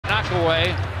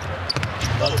breakaway.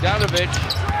 Bogdanovich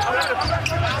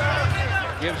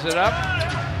gives it up.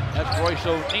 That's Royce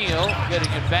O'Neal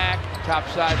getting it back. Top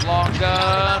side long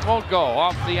gun, won't go,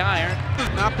 off the iron.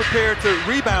 Not prepared to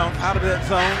rebound out of that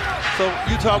zone, so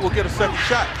Utah will get a second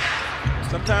shot.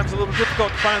 Sometimes a little difficult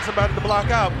to find somebody to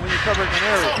block out when you're covering an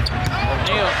area.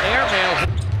 O'Neal airmails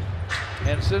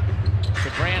Henson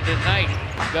to Brandon Knight.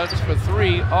 Guns for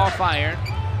three, off iron.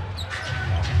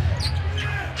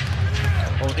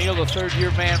 O'Neal, the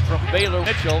third-year man from Baylor.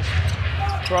 Mitchell,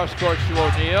 cross court to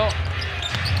O'Neal.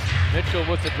 Mitchell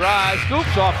with the drive,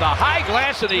 scoops off the high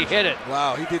glass, and he hit it.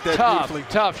 Wow, he did that beautifully.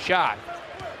 Tough shot.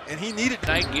 And he needed.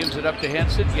 Knight gives it up to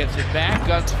Henson, gets it back,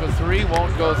 guns for three,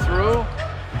 won't go through.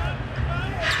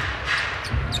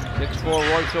 6'4"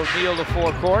 Royce O'Neal, the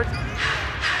forecourt.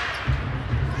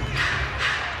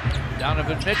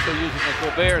 Donovan Mitchell using the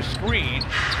Gobert screen,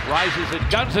 rises and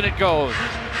guns, and it goes.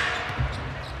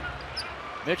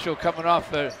 Mitchell coming off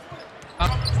the,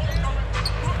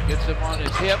 gets him on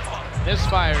his hip,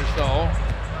 misfires though.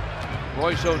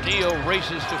 Royce O'Neal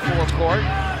races to forecourt,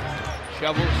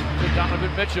 shovels to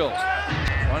Donovan Mitchell.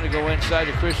 Want to go inside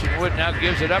to Christian Wood, now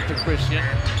gives it up to Christian.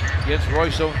 Gets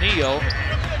Royce O'Neal.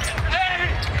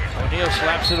 O'Neal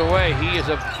slaps it away. He is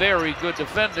a very good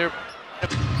defender.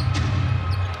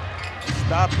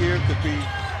 Stop here could be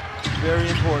very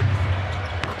important.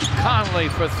 Conley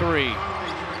for three.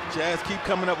 Jazz keep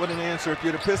coming up with an answer. If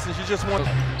you're the Pistons, you just want.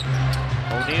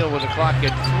 O'Neal with the clock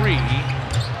at 3.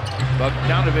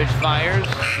 Bogdanovich fires,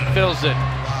 fills it.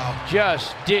 Wow.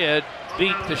 Just did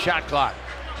beat the shot clock.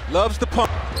 Loves the pump.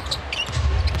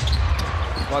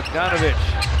 Bogdanovich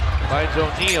finds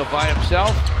O'Neal by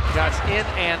himself. Shots in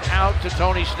and out to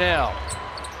Tony Snell.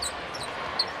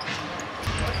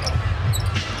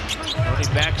 Tony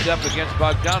backs up against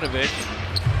Bogdanovich.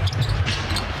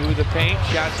 Through the paint,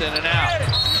 shots in and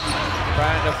out.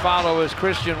 Trying to follow is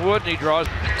Christian Wood, and he draws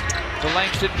to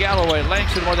Langston Galloway.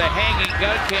 Langston with a hanging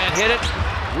gun, can't hit it.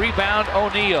 Rebound,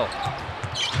 O'Neal.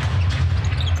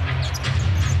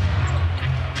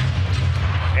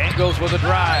 Engels with a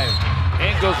drive.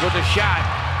 Engels with a shot.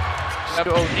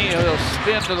 O'Neal, he'll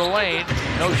spin to the lane.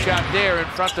 No shot there in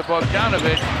front of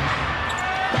Bogdanovich.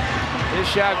 His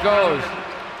shot goes.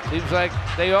 Seems like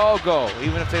they all go,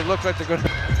 even if they look like they're going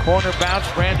to. Corner bounce,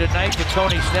 Brandon Knight to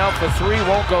Tony Snell for three,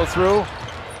 won't go through.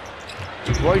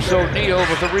 Royce O'Neal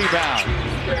with the rebound.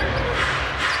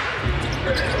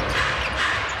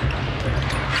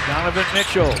 Donovan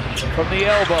Mitchell from the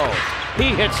elbow.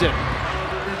 He hits it.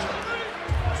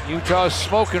 Utah's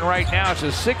smoking right now. It's a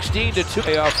 16-2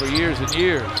 playoff for years and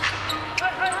years.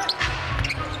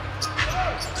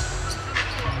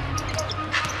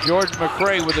 Jordan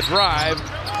McRae with a drive.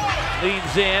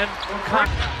 Leans in.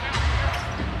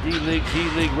 D-League,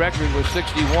 G-League record was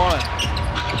 61.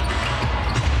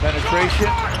 Penetration,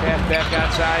 pass back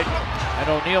outside, and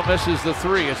O'Neal misses the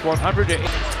three. It's 100 to 8.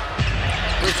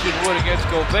 Christian Wood against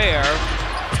Gobert.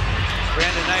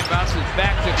 Brandon Knight bounces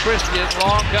back to Christian,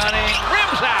 long gunning,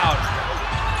 rims out.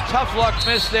 Tough luck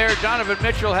miss there. Donovan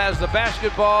Mitchell has the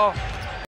basketball.